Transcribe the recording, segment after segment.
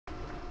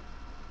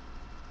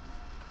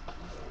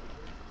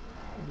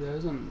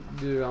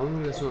Dude, I don't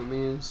think that's what it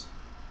means.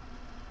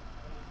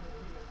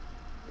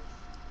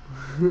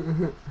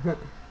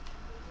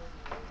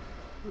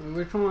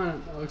 Which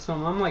one? So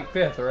I'm like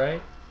 5th,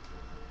 right?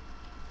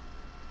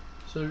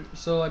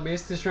 So like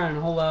basically just trying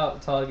to hold out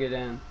until I get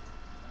in.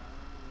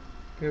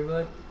 Okay,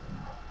 Blake?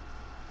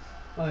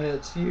 Oh yeah,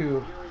 it's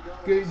you.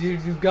 Good, you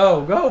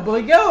go,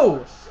 Blake,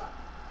 go!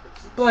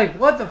 Blake,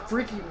 what the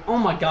freaking? Oh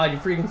my God, you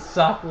freaking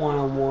suck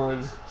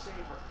one-on-one.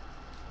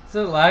 Is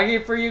it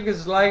laggy for you? Cause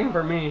it's lagging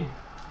for me.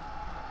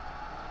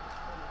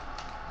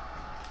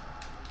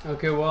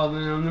 Okay, well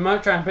then they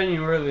might try and pin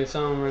you early, so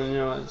I don't really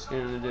know what it's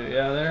gonna do.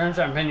 Yeah, they're gonna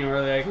try and pin you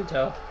early, I can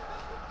tell.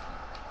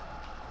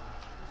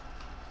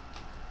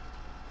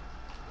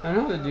 I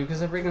know they do, because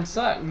they freaking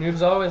suck.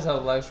 Noobs always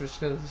have lag switch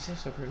because they're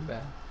so pretty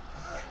bad.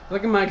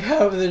 Look at my guy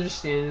over there just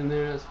standing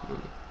there, that's funny.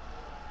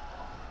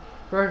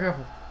 Very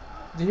careful.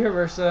 Did you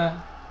reverse that?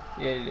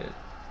 Yeah, you did.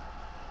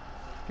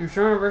 You were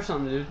trying to reverse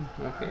something, dude.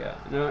 Okay, yeah.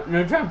 No,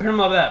 try and pin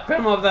him off of that. Pin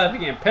him off of that if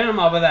you can. Pin him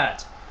off of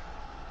that.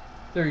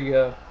 There you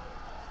go.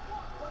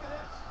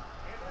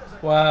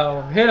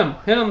 Wow. Hit him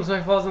so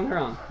he falls on the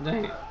ground.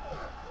 Dang it.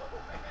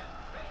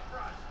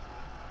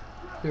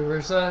 You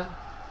reverse that?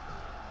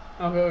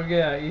 Oh,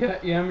 yeah.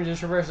 You have me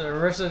just reverse it.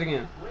 Reverse it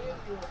again.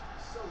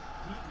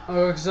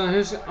 Oh, so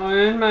who's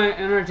in my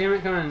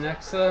entertainment coming in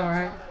next, though,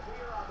 right?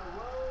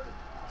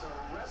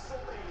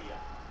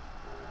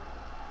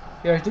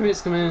 Yeah, our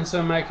teammate's coming in,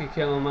 so Mike could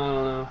kill him. I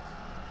don't know.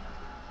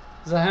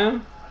 Is that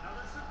him?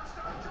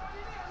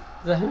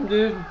 Is that him,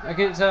 dude? I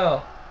can't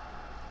tell.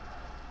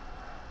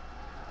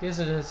 Yes,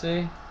 it is.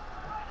 See?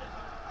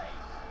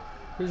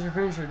 Who's your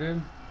finisher,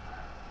 dude?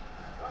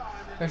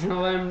 Actually,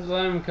 no, let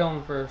him kill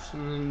him first,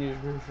 and then use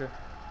your finisher.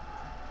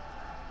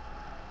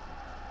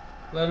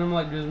 Let him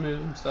like do his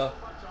moves and stuff.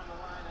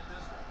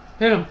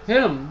 Hit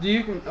him. Do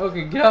you can?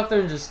 Okay, get out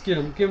there and just get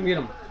him. Get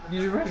him.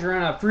 Use your finisher right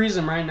now. Freeze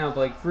him right now,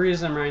 Blake.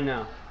 Freeze him right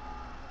now.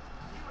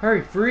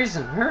 Hurry, freeze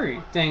him.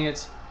 Hurry. Dang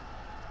it.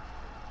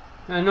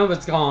 I know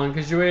it's gone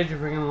because you waited too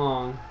freaking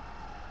long.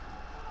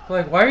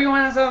 Like, why are you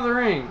going outside of the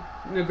ring?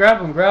 No,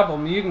 grab him.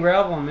 You can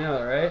grab him,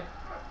 yeah, right?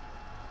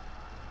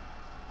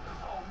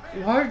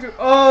 Why did you?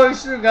 Oh, you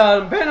should have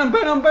got him. Pin him.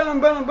 Pin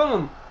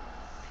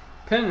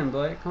him,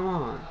 Blake. Come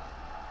on.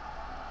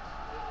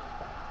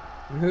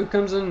 Who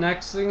comes in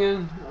next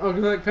again? Oh,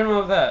 like, pin him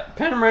off that.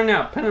 Pin him right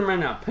now. Pin him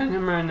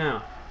right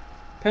now.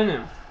 Pin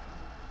him.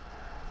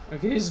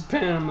 Okay, he's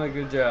pinning him. Like,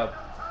 good job.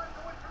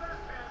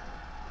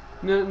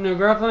 No,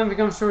 grapple him if he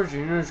comes towards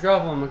you. No, just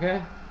grapple him,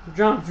 okay?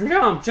 Jump.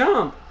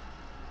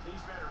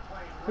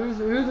 Who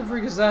the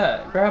freak is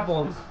that?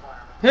 Grapple him.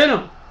 Hit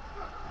him.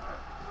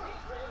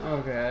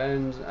 Okay, I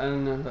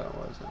didn't know who that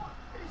was.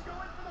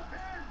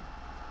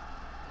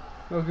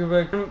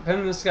 Okay, but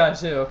pin this guy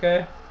too,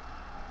 okay?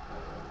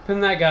 Pin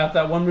that guy with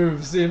that one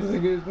move. See if they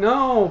get.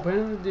 No,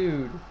 pin the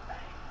dude.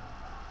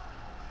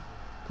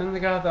 Pin the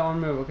guy with that one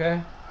move,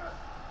 okay?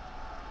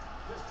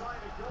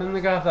 Pin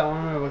the guy with that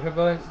one move, okay,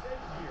 Blake?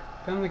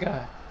 Pin the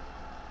guy.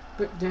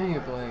 But dang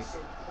it, Blake.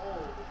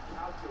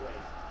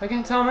 I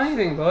can't tell him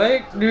anything,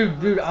 Blake.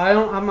 Dude, I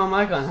don't have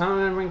my mic on. How am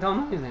I going to tell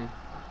him anything?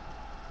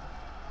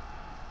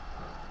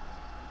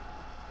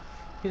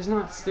 He's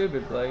not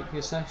stupid, Blake.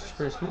 He's actually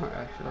pretty smart,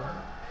 actually.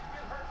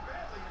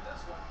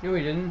 No,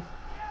 he didn't.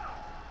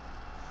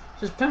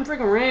 Just pin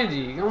freaking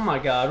Randy. Oh my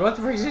God, what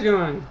the frick is he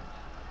doing?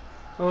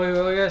 Oh,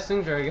 well, we got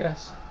Stinger, I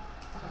guess.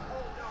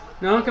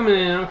 No, I'm coming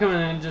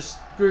in. Just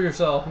screw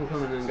yourself. I'm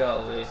coming in,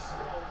 golly.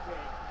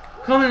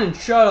 Come in and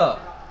shut up.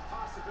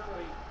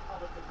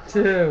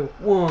 2,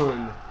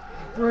 1.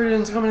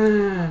 Braden's coming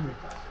in.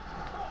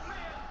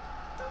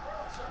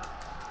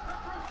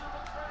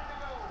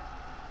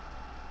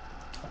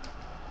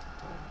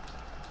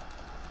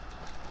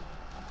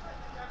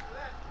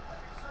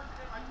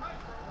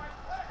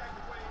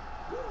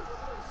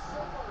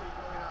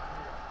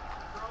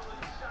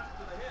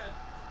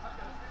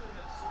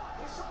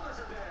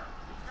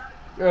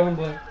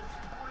 Blake.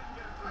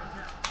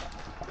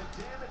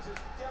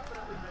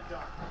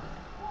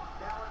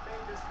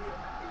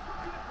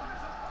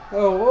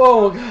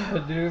 Oh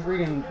God, dude,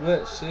 freaking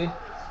glitch, see?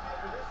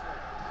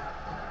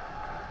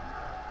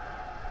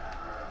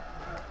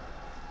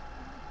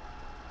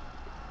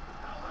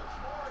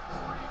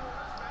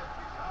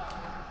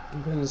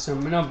 I'm putting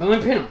something up. Let me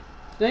pin him.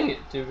 Dang it,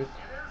 dude.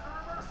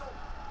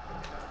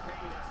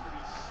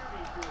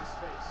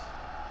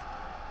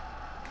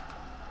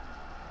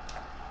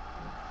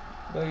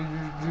 But you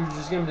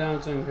just get him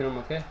down so you can pin him,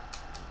 okay?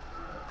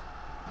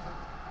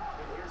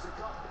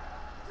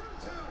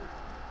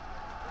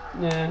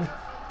 Nah.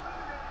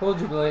 Hold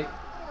you, Blake.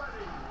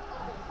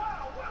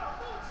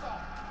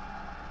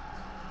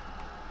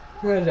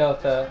 I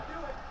doubt that.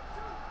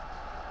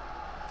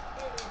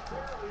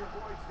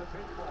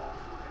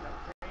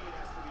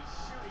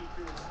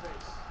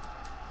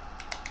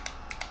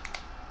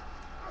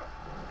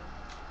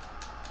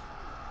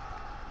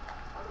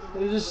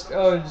 They just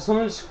did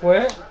someone just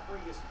quit?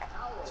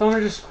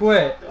 Someone just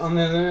quit on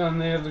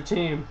the other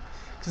team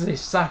because they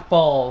suck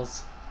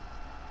balls.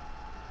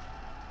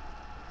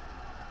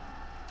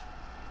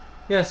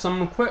 Yeah,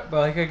 someone quit, but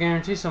like I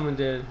guarantee someone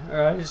did.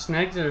 Or I just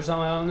snagged it or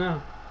something, I don't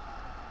know.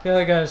 Yeah,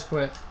 that guy just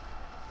quit.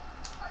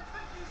 I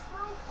think he's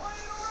through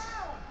playing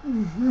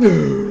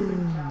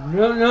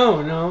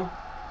around. No. Watch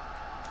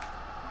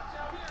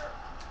out here.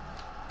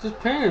 Just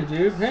pin him,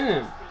 dude. Pin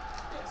him.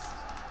 Missed.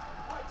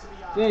 Right to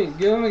the eye. Dang,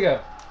 give him a go.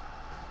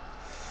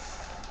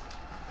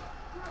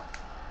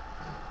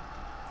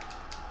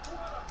 What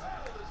a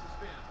battle this has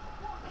been.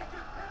 He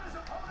can pin his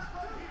opponent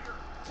right here.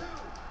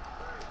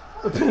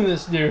 2, 3. Pin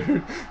this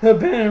dude. I'm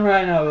pinning him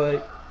right now,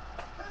 like. He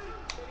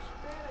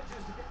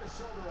manages to get the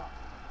shoulder up.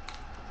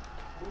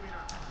 Moving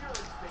on pure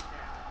instinct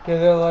now. Yeah,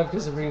 they're alive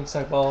because they're freaking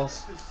suck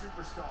balls. This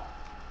superstar.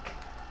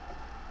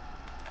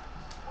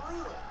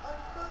 Brutal.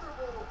 Another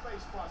brutal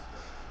face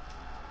buster.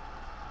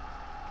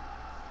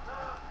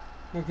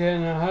 Okay,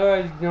 now how do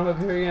I jump up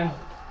here again?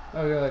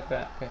 Oh, go like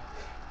that. Okay.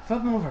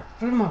 Flip him over.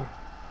 Flip him over.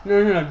 No.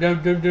 Do not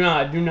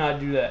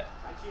do that.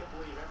 I can't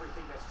believe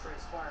everything that's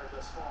transpired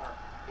thus far.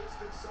 It's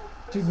been so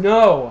Dude, physical.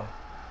 no.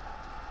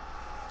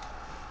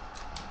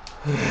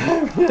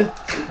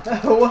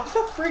 What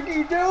the freak are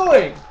you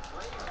doing?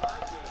 Playing my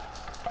games.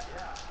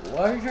 Yeah.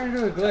 Why are you trying to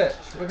do a glitch?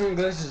 What kind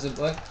of glitch is it,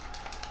 glitch? Oh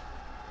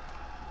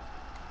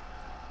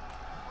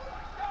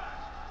my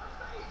gosh. Her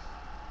face.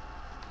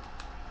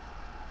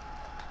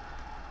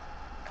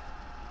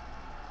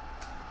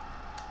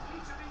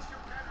 Each of these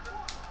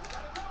competitors, we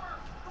got a cover.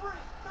 3.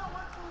 No,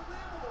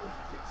 unbelievable.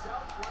 He kicks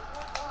out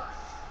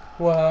 1-1-1.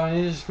 Wow, and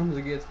he just comes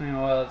and gets me.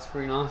 Wow, that's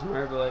freaking awesome,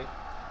 right? But like,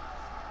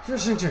 your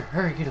signature.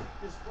 Hurry, get him.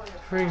 Display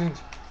of Freaking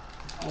signature.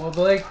 Well, but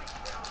like,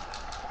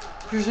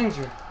 your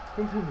signature.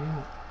 Come pin me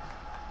up.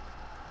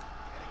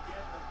 And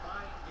again, the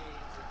mind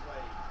games are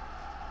played.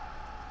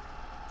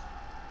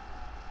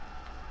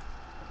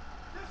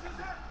 This is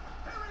it.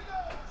 Here he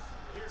goes.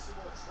 Here's some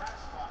more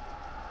trash talking.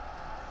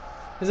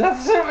 Is that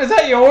the same? Is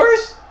that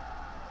yours?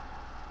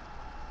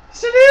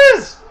 Yes, it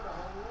is. What a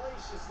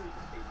hellaciously.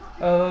 He's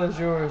looking Oh, that was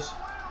yours. for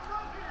a way to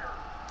run here.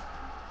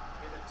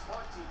 And the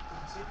taunting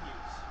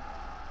continues.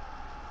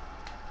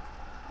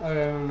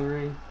 Okay, I'm in the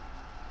ring.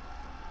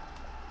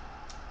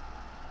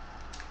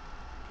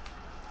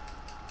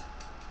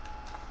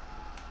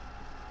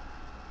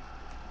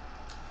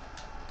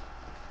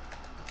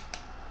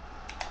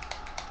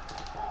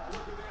 Oh,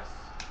 look at this.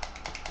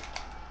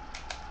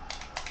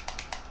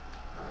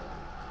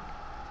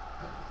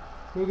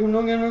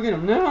 Don't get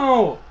him.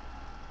 No!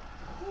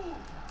 Ooh.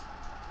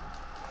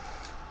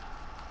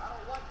 I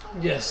don't like the look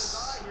in his Yes.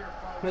 eye here,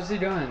 folks. What's he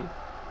doing?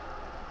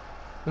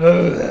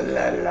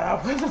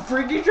 What the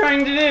freak are you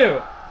trying to do?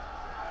 The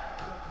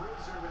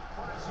bruiser with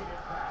punishing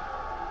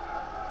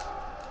impact.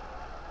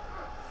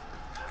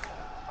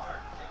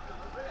 Hard kick to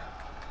the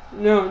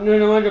rib.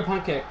 No, under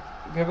punt kick.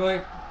 Okay, but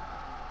like,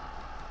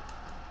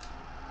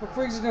 what the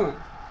freak is he doing?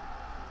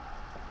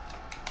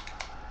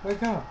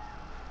 Wake up.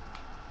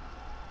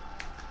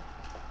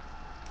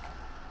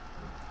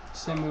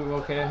 Same move,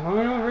 okay. I'm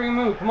gonna freaking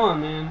move. Come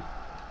on, man.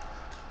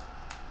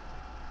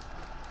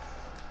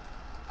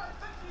 I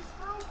think he's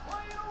through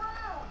playing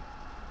around.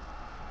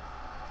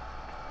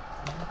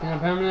 Can I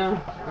pin him now?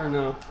 Or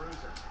no?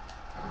 Bruiser.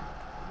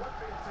 What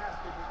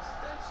fantastic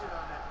extension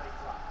on that leg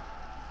drop.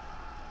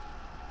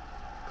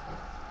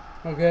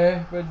 Okay,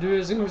 but dude,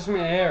 it's gonna push me in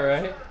the air,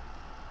 right?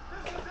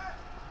 This is it.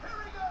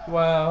 Here he goes.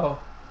 Wow.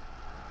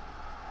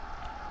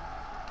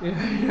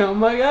 Yeah, oh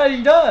my god,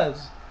 he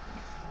does!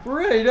 For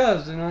real, he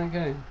does, I'm not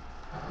kidding.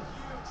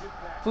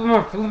 Huge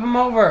impact. Flip him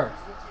over!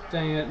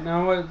 Dang it,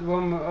 now what,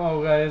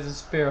 oh god, it's a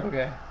spear,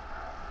 okay.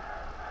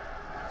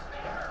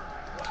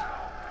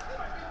 Wow. It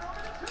might be more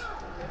than 2.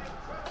 An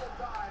incredible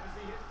dive as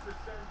he hits the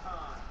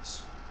senton.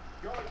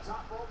 Going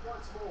top rope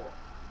once more.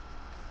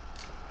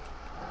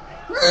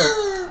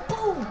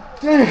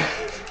 Dang.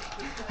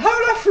 How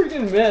did I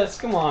freaking miss?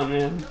 Come on,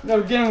 man.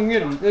 No, get him.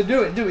 No,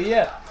 do it,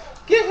 yeah.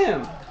 Get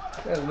him!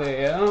 I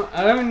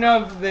don't even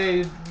know if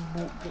they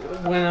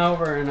went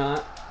over or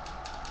not.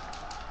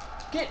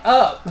 Get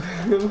up!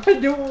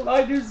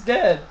 My dude's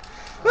dead.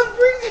 What the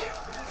freak?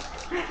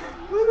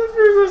 What the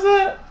freak was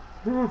that?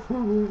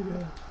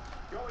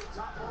 Going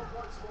top rope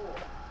once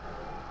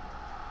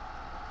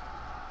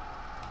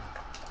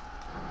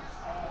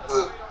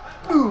more.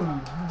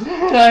 Boom!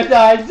 I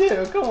died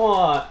too. Come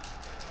on.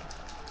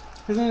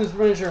 His name is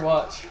Finisher.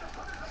 Watch.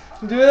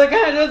 Dude, that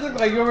kind of does look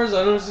like yours.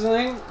 I know what you're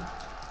saying.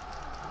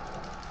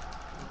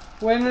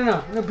 Wait,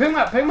 no, pick him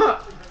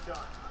up.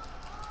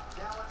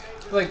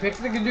 Like, pick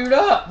the dude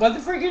up. What the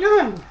freak are you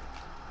doing?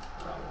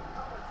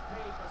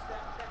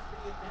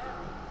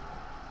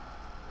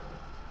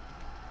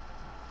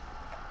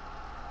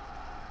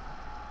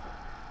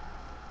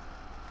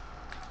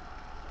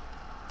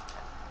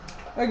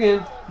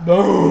 Again.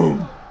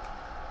 Boom.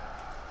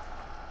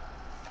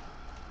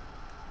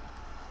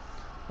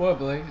 Boy,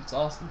 Blake, it's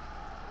awesome.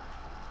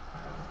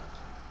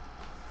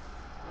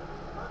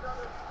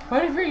 Why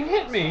did he freaking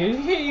hit me?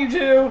 He hit you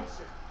too.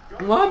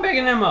 Well, I'm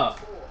picking him up.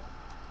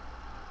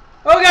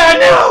 Oh god,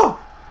 no!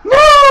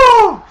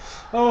 No!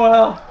 Oh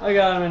well, I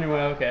got him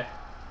anyway, okay.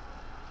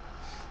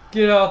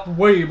 Get out the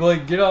way,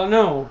 Blake, get out,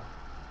 no.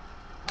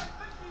 I think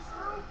he's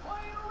through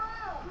playing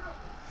around.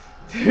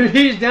 Dude,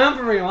 he's down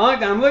for a long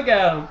time. Look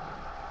at him.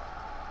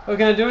 Oh,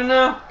 can I do it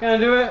now? Can I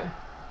do it?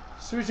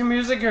 Switch the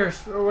music or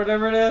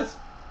whatever it is.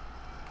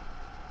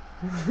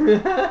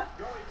 Yeah,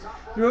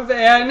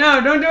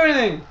 no, don't do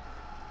anything.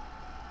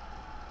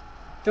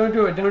 Don't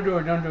do it. Don't do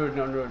it. Don't do it.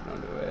 Don't do it.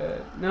 Don't do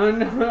it. No,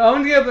 no. I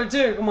want to get up there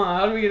too. Come on.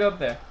 How do we get up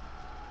there?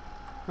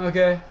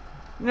 Okay.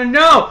 No,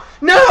 no,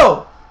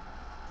 no.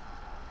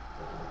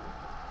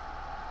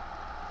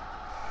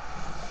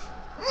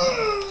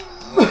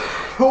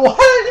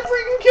 Why did he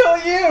freaking kill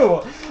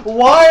you?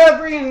 Why I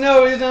freaking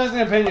know he's not his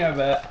opinion of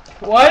it?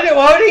 Why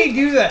would he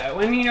do that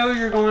when he knows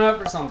you're going up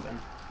for something?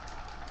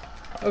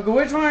 Okay,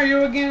 which one are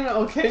you again?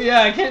 Okay,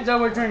 yeah, I can't tell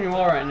which one you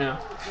are right now.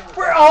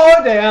 We're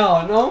all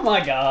down. Oh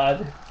my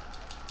god.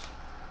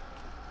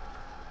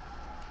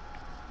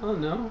 Oh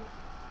no.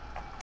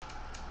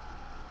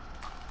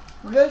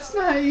 That's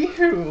not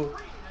you.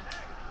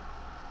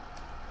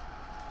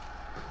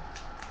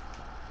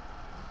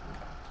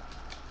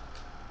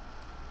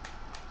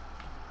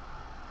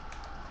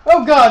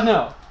 Oh god,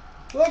 no.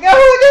 Look out!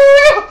 Look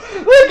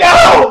out! Look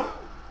out!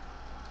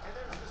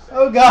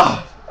 Oh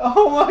god.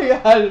 Oh my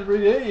god, I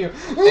didn't hit you.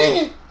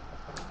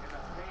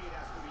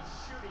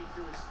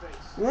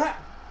 I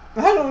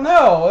don't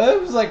know.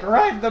 It was like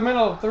right in the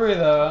middle of 3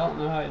 though. I don't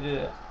know how I did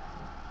it.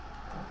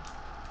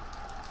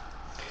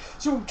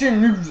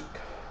 Switching music.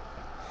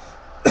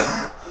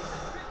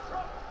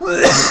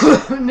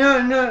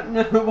 No, no,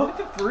 no. What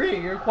the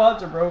freak? Your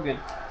quads are broken.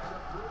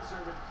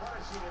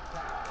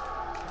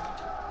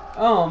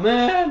 Oh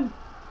man.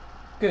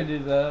 Could do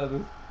that.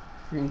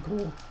 Freaking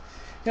cool.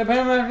 Yeah, pay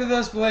him after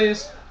this,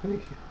 please. Thank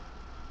you.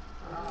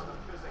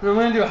 I'm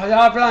gonna do a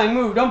high flying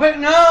move. Don't pay.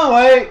 No,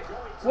 wait.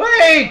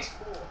 Wait.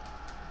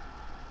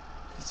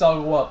 Let's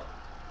all go up.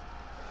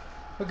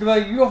 Okay,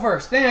 buddy, you go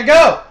first. Then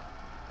go.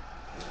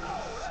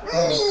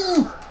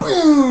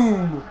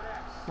 Boom.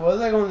 Why is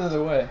that going the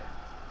other way?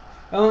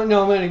 Oh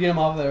no, I'm gonna get him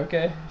off there.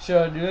 Okay, should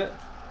I do it?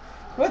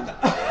 What the?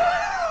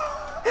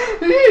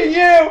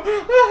 You.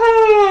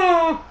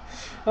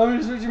 I'm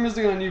just switching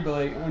music on you,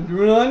 Blake. I'm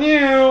doing it on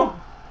you.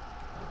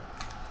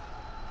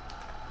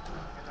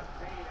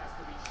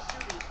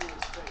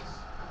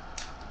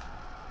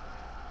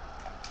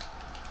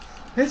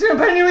 He's gonna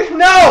pay me.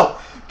 No!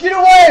 Get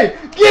away!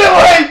 Get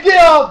away!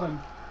 Get off him!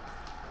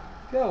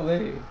 Get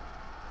away!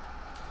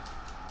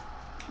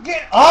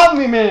 Get off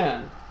me,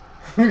 man!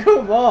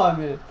 Come on,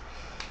 man!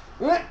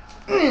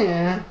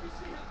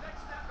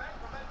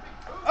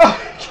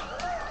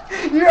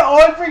 You're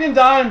all freaking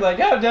dying, Blake.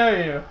 How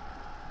dare you?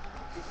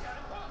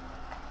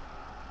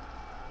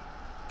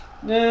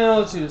 No,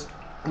 let's use.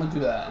 We'll do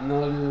that, and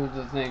then I'll do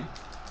the thing.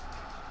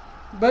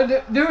 But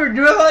dude,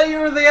 I thought you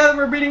were the guy that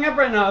we're beating up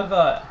right now. I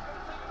thought.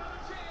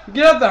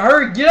 Get up there!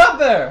 Hurry! Get up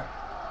there!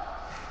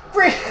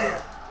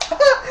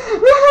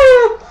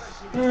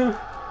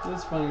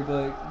 That's funny,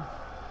 Blake.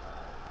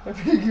 I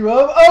pick you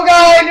up. Oh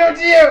God! I do it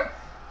to you.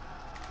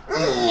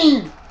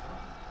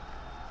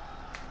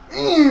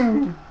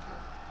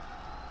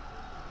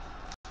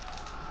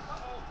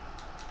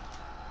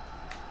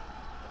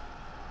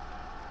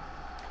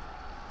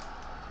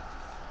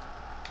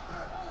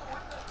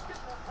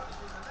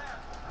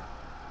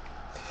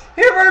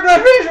 He hurt my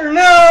finger!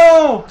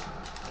 No!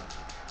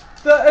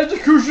 The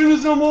execution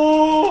is no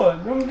more!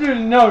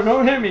 No,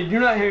 don't hit me. Do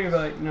not hit me,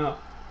 like, no.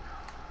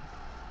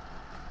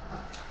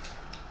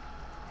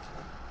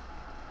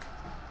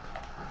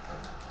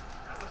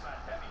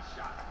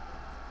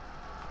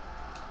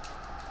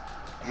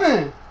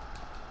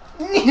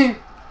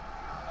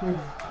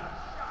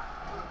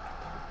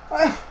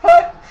 What?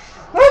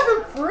 What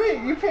the freak?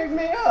 You picked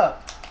me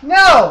up.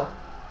 No!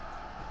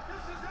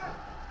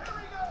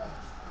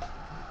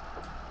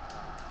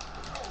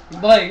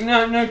 Blake,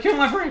 no, kill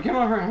my friend,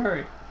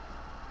 hurry.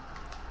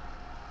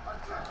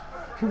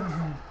 Come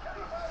on.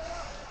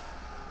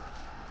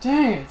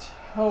 Dang it.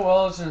 Oh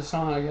well, it's just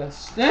on, I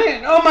guess.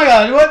 Dang it! Oh my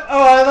god, what?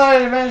 Oh, I thought I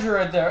had adventure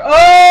right there.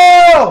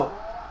 Oh!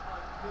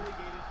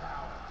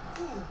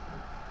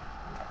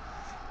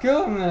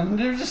 Kill him then.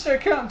 Dude, just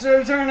start trying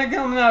to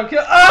kill him now.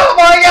 Kill. Oh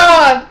my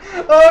god!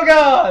 Oh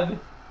god!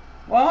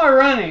 Why am I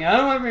running? I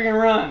don't know if we can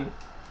run.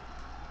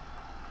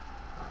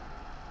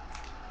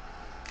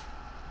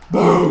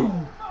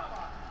 Boom!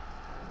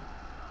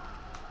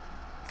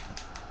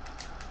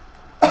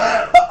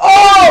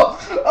 Oh!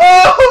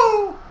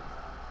 Oh!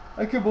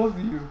 I killed both of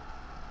you.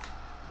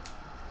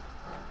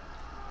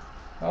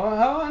 Oh,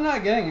 how am I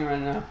not getting it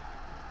right now?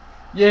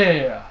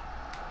 Yeah.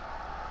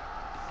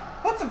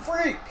 What the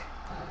freak?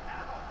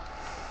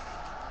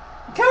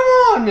 Come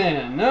on,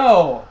 man.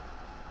 No.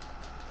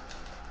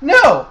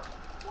 No.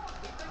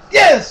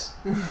 Yes.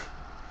 No, he's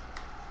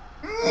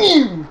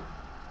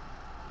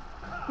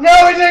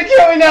gonna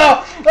kill me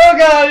now. Oh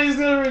God, he's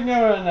gonna freak me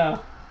out right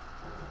now.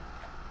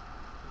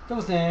 Go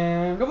with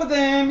him. Go with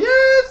him.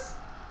 Yes.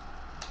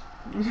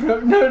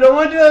 No, don't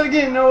want to do that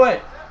again. No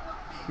way.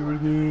 Do it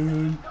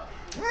again.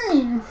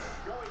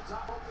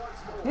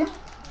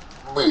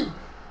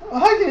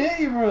 I can hit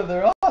you, bro.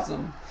 They're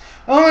awesome.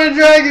 I'm gonna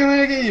drag you. I'm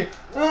gonna get you.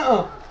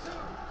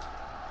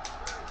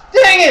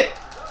 Dang it!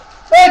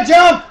 Oh,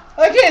 jump!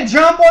 I can't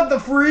jump, what the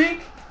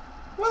freak?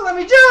 Well, let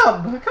me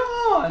jump! Come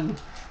on!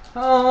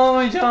 Oh,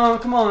 let me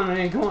jump. Come on,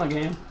 man. Come on,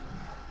 game.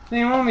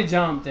 They want me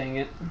jump, dang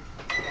it.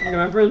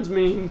 Yeah, my friend's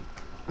mean.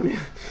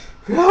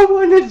 I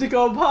wanted to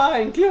go by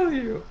and kill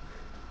you.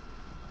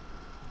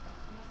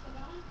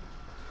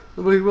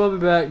 We will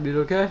be back, dude,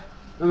 okay?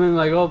 I mean,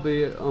 like, I'll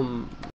be,